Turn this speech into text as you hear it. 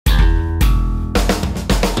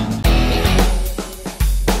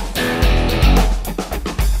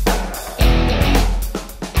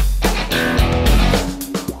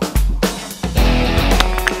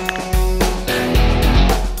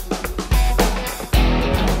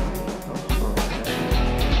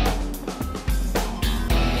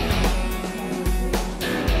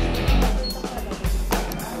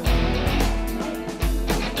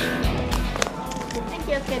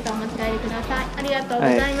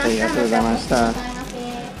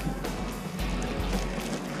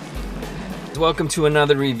Welcome to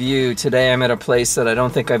another review. Today I'm at a place that I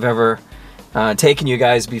don't think I've ever taken you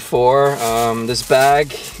guys before. This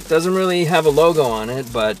bag doesn't really have a logo on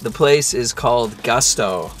it, but the place is called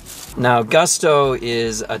Gusto. Now Gusto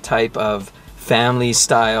is a type of family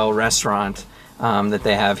style restaurant that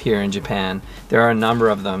they have here in Japan. There are a number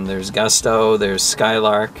of them. There's Gusto, there's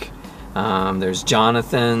Skylark, there's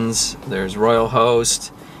Jonathan's, there's Royal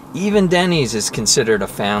Host. Even Denny's is considered a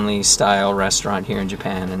family style restaurant here in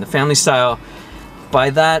Japan. And the family style, by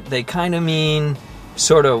that they kind of mean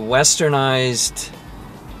sort of westernized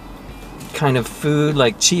kind of food,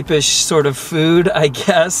 like cheapish sort of food, I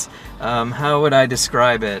guess. How would I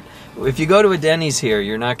describe it? If you go to a Denny's here,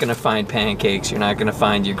 you're not going to find pancakes, you're not going to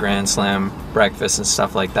find your Grand Slam breakfast and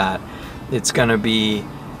stuff like that. It's going to be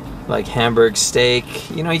like Hamburg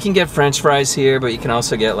steak. You know, you can get French fries here, but you can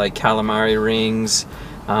also get like calamari rings.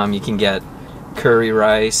 You can get curry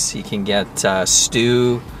rice, you can get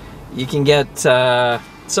stew, you can get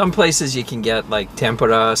some places you can get like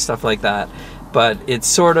tempura, stuff like that. But it's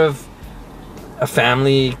sort of a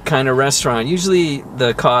family kind of restaurant. Usually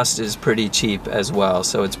the cost is pretty cheap as well,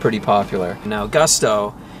 so it's pretty popular. Now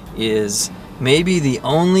Gusto is maybe the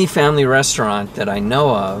only family restaurant that I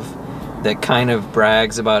know of that kind of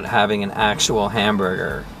brags about having an actual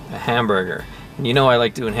hamburger, a hamburger. And you know I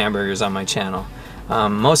like doing hamburgers on my channel.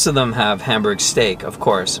 Most of them have Hamburg steak, of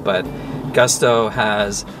course, but Gusto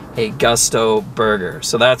has a Gusto burger.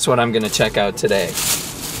 So that's what I'm gonna check out today.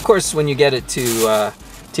 Of course, when you get it to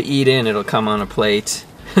eat in, it'll come on a plate.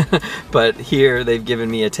 But here they've given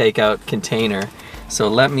me a takeout container. So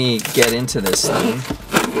let me get into this thing.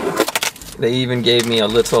 They even gave me a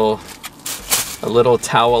little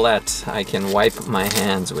towelette I can wipe my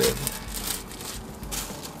hands with.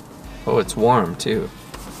 Oh, it's warm too.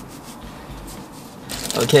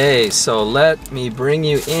 Okay, so let me bring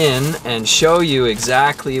you in and show you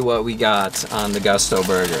exactly what we got on the Gusto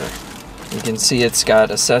burger. You can see it's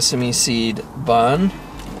got a sesame seed bun.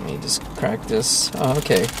 Let me just crack this. Oh,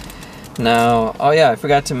 okay. Now, oh yeah, I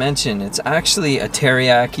forgot to mention, it's actually a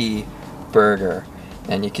teriyaki burger.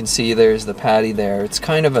 And you can see there's the patty there. It's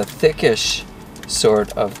kind of a thickish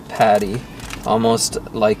sort of patty, almost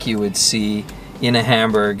like you would see in a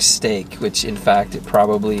Hamburg steak, which in fact it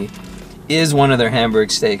probably is one of their Hamburg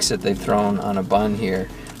steaks that they've thrown on a bun here.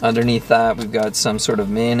 Underneath that we've got some sort of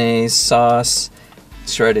mayonnaise sauce,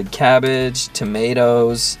 shredded cabbage,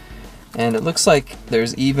 tomatoes, and it looks like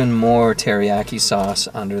there's even more teriyaki sauce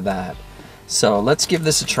under that. So let's give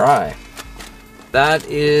this a try. That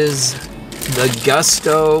is the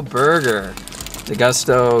Gusto burger, the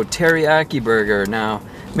Gusto teriyaki burger. Now,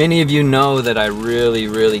 many of you know that I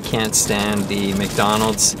really can't stand the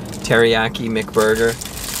McDonald's teriyaki McBurger.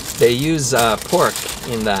 They use pork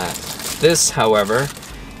in that. This, however,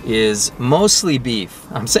 is mostly beef.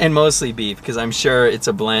 I'm saying mostly beef because I'm sure it's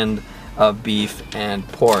a blend of beef and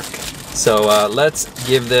pork. So let's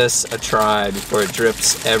give this a try before it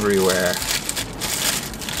drips everywhere.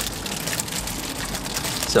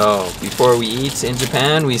 So before we eat in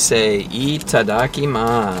Japan, we say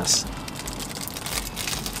itadakimasu.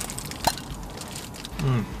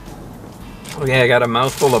 Okay, I got a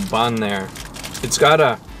mouthful of bun there. It's got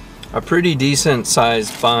a pretty decent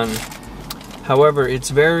sized bun. However, it's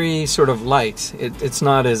very sort of light. It's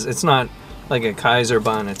not like a Kaiser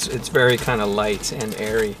bun. It's very kind of light and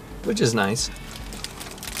airy, which is nice.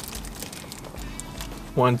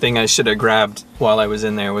 One thing I should have grabbed while I was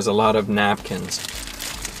in there was a lot of napkins.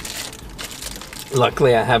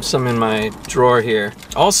 Luckily, I have some in my drawer here.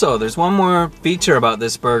 Also, there's one more feature about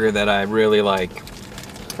this burger that I really like.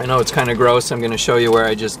 I know it's kind of gross. I'm going to show you where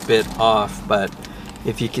I just bit off, but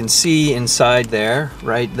if you can see inside there,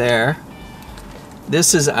 right there,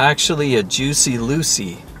 this is actually a Juicy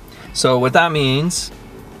Lucy. So what that means,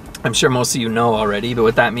 I'm sure most of you know already, but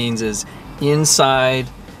what that means is inside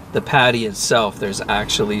the patty itself, there's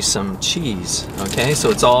actually some cheese. Okay, so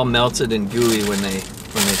it's all melted and gooey when they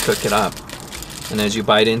cook it up, and as you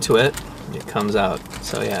bite into it, it comes out.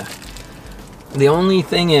 So yeah. The only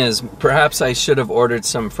thing is, perhaps I should have ordered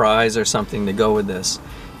some fries or something to go with this.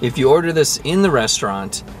 If you order this in the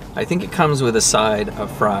restaurant, I think it comes with a side of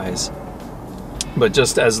fries. But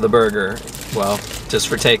just as the burger, well, just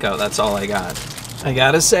for takeout, that's all I got. I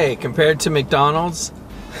gotta say, compared to McDonald's,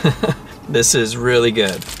 this is really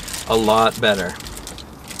good. A lot better.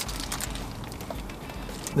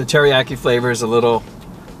 The teriyaki flavor is a little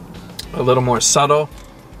more subtle.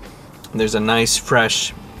 There's a nice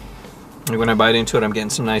fresh, like when I bite into it, I'm getting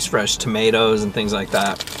some nice fresh tomatoes and things like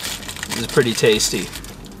that. This is pretty tasty.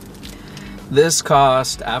 This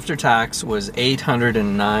cost after tax was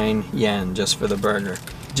 809 yen just for the burger.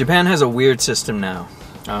 Japan has a weird system now.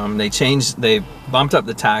 They bumped up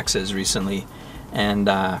the taxes recently, and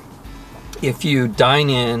if you dine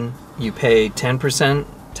in, you pay 10%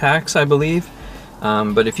 tax, I believe.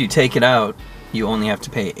 But if you take it out, you only have to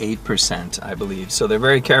pay 8%, I believe. So they're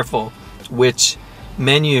very careful which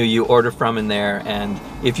menu you order from in there, and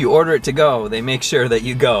if you order it to go, they make sure that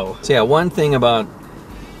you go. So yeah, one thing about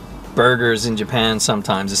burgers in Japan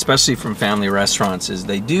sometimes, especially from family restaurants, is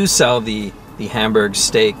they do sell the Hamburg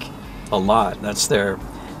steak a lot.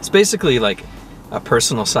 It's basically like a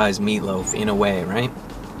personal sized meatloaf in a way, right?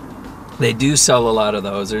 They do sell a lot of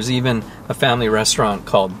those. There's even a family restaurant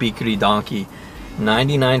called Bikuri Donkey.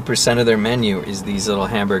 99% of their menu is these little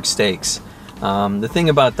Hamburg steaks. The thing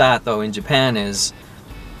about that though in Japan is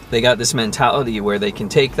they got this mentality where they can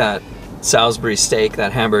take that Salisbury steak,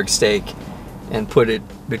 that Hamburg steak, and put it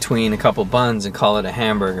between a couple buns and call it a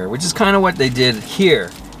hamburger, which is kind of what they did here.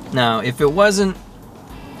 Now, if it wasn't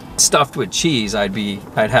stuffed with cheese, I'd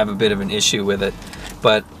have a bit of an issue with it.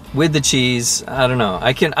 But with the cheese, I don't know.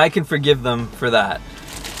 I can forgive them for that.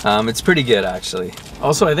 It's pretty good actually.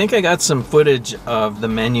 Also, I think I got some footage of the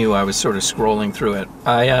menu. I was sort of scrolling through it.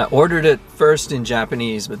 I ordered it first in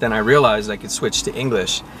Japanese, but then I realized I could switch to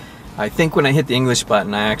English. I think when I hit the English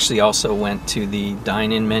button, I actually also went to the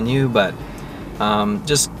dine-in menu, but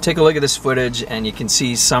just take a look at this footage and you can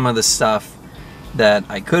see some of the stuff that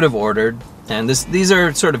I could have ordered. And these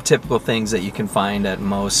are sort of typical things that you can find at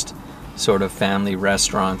most sort of family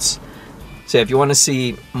restaurants. So if you want to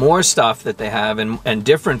see more stuff that they have and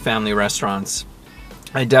different family restaurants,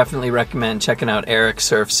 I definitely recommend checking out Eric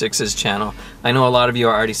Surf 6's channel. I know a lot of you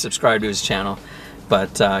are already subscribed to his channel,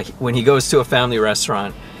 but when he goes to a family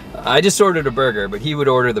restaurant, I just ordered a burger, but he would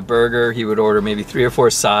order the burger, he would order maybe 3 or 4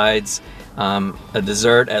 sides, a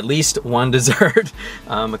dessert, at least one dessert,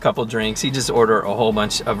 a couple drinks. He just order a whole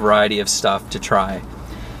bunch, a variety of stuff to try.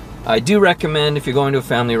 I do recommend if you're going to a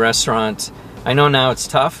family restaurant, I know now it's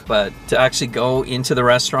tough, but to actually go into the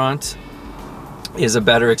restaurant is a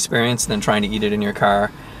better experience than trying to eat it in your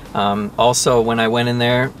car. Also, when I went in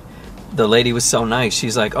there, the lady was so nice.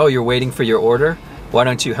 She's like, oh, you're waiting for your order? Why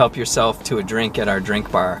don't you help yourself to a drink at our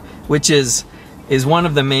drink bar? Which is one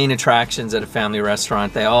of the main attractions at a family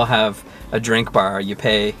restaurant. They all have a drink bar. You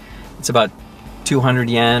pay, it's about 200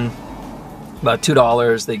 yen, about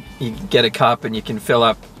 $2. You get a cup and you can fill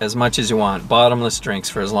up as much as you want. Bottomless drinks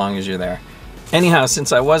for as long as you're there. Anyhow,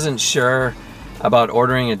 since I wasn't sure about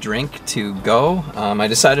ordering a drink to go, I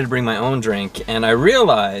decided to bring my own drink, and I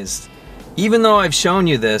realized, even though I've shown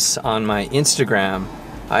you this on my Instagram,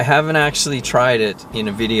 I haven't actually tried it in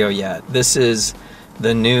a video yet. This is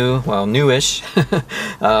the new, well, newish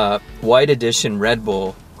white edition Red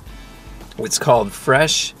Bull. It's called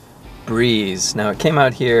Fresh Breeze. Now, it came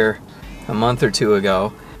out here a month or 2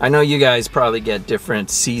 ago. I know you guys probably get different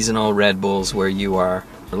seasonal Red Bulls where you are.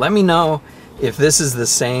 Let me know if this is the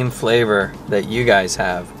same flavor that you guys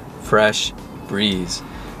have. Fresh Breeze.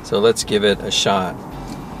 So let's give it a shot.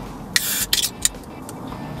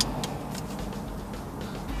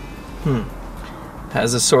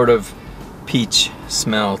 Has a sort of peach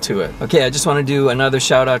smell to it. Okay, I just want to do another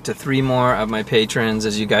shout out to 3 more of my patrons.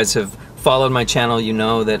 As you guys have followed my channel, you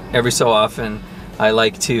know that every so often I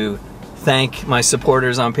like to thank my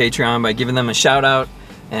supporters on Patreon by giving them a shout out,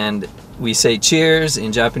 and we say cheers.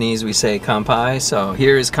 In Japanese we say kanpai. So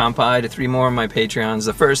here is kanpai to 3 more of my Patreons.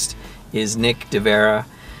 The first is Nick DeVera.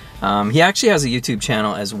 He actually has a YouTube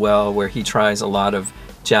channel as well where he tries a lot of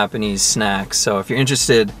Japanese snacks. So if you're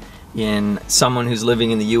interested in someone who's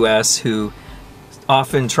living in the US who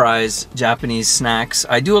often tries Japanese snacks,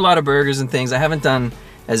 I do a lot of burgers and things. I haven't done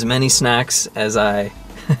as many snacks as I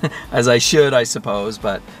as I should, I suppose,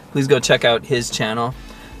 but please go check out his channel.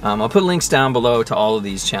 I'll put links down below to all of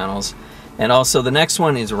these channels. And also the next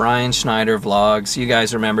one is Ryan Schneider Vlogs. You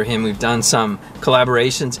guys remember him. We've done some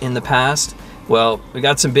collaborations in the past. Well, we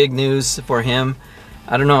got some big news for him.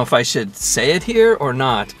 I don't know if I should say it here or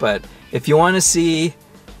not, but if you want to see,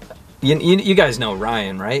 you guys know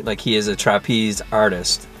Ryan, right? Like, he is a trapeze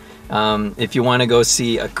artist. If you want to go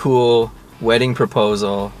see a cool wedding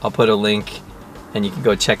proposal, I'll put a link and you can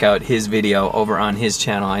go check out his video over on his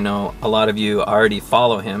channel. I know a lot of you already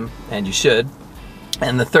follow him, and you should.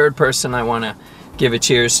 And the third person I want to give a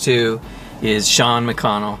cheers to is Sean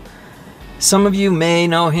McConnell. Some of you may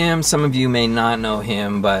know him, some of you may not know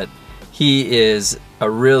him, but he is a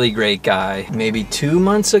really great guy. Maybe 2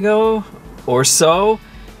 months ago or so,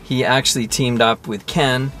 he actually teamed up with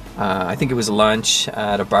Ken. I think it was lunch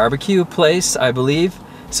at a barbecue place, I believe.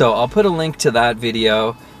 So I'll put a link to that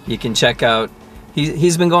video. You can check out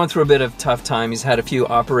he's been going through a bit of tough time. He's had a few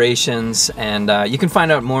operations, and you can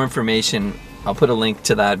find out more information. I'll put a link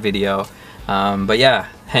to that video. But yeah,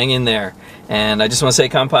 hang in there. And I just want to say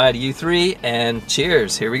kanpai to you three, and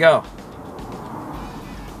cheers. Here we go.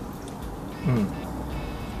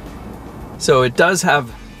 So it does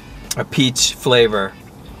have a peach flavor,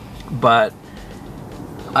 but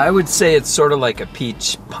I would say it's sort of like a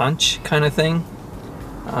peach punch kind of thing.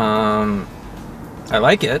 I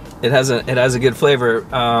like it. It has a good flavor.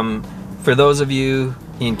 For those of you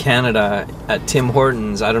in Canada at Tim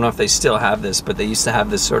Hortons, I don't know if they still have this, but they used to have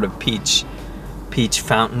this sort of peach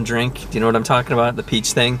fountain drink. Do you know what I'm talking about? The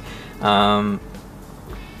peach thing.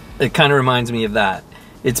 It kind of reminds me of that.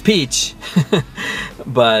 It's peach,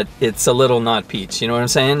 but it's a little not peach. You know what I'm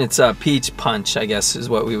saying? It's a peach punch, I guess is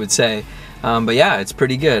what we would say. But yeah, it's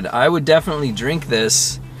pretty good. I would definitely drink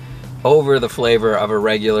this over the flavor of a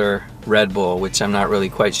regular Red Bull, which I'm not really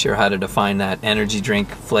quite sure how to define that energy drink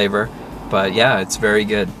flavor. But yeah, it's very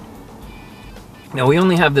good. Now we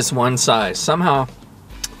only have this one size. Somehow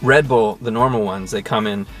Red Bull, the normal ones, they come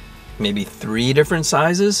in maybe 3 different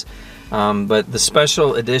sizes. But the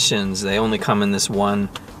special editions, they only come in this one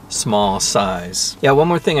small size. Yeah, one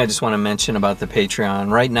more thing I just want to mention about the Patreon.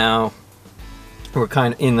 Right now, we're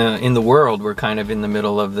kind of in the world, we're kind of in the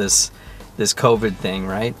middle of this COVID thing,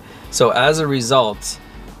 right? So as a result,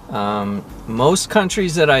 most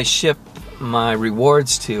countries that I ship my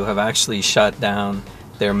rewards to have actually shut down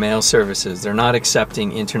their mail services. They're not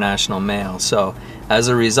accepting international mail. So as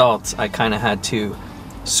a result, I kind of had to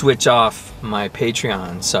switch off my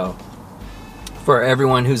Patreon. So for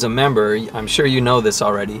everyone who's a member, I'm sure you know this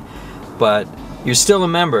already, but you're still a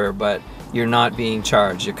member, but you're not being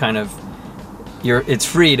charged. It's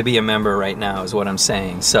free to be a member right now is what I'm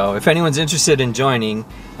saying. So if anyone's interested in joining,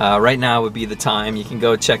 right now would be the time. You can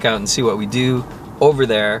go check out and see what we do over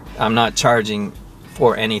there. I'm not charging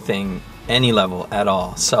for anything, any level at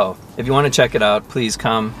all. So if you want to check it out, please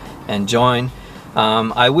come and join.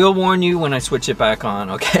 I will warn you when I switch it back on,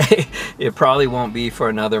 okay? It probably won't be for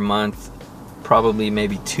another month, probably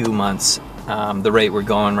maybe 2 months, the rate we're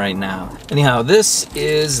going right now. Anyhow, this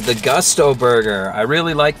is the Gusto Burger. I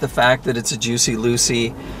really like the fact that it's a Juicy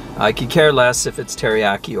Lucy. I could care less if it's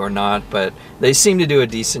teriyaki or not, but they seem to do a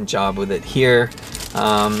decent job with it here.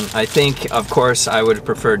 I think, of course, I would have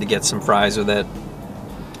preferred to get some fries with it.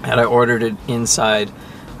 Had I ordered it inside,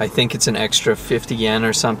 I think it's an extra 50 yen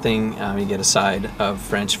or something. You get a side of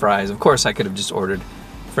French fries. Of course, I could have just ordered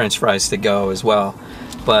French fries to go as well.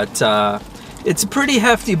 But it's a pretty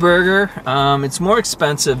hefty burger. It's more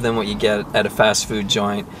expensive than what you get at a fast food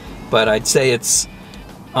joint, but I'd say it's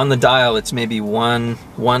on the dial. It's maybe one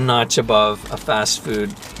notch above a fast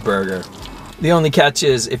food burger. The only catch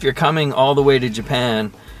is if you're coming all the way to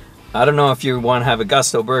Japan, I don't know if you want to have a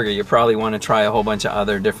Gusto Burger. You probably want to try a whole bunch of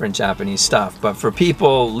other different Japanese stuff. But for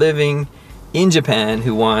people living in Japan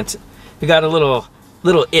who got a little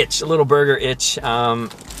itch, a little burger itch, I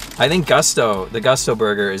think the Gusto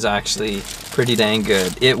Burger is actually pretty dang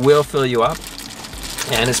good. It will fill you up,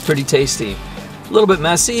 and it's pretty tasty. A little bit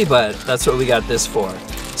messy, but that's what we got this for.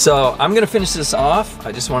 So I'm gonna finish this off.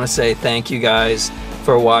 I just want to say thank you guys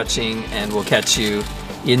for watching, and we'll catch you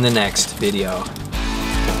in the next video.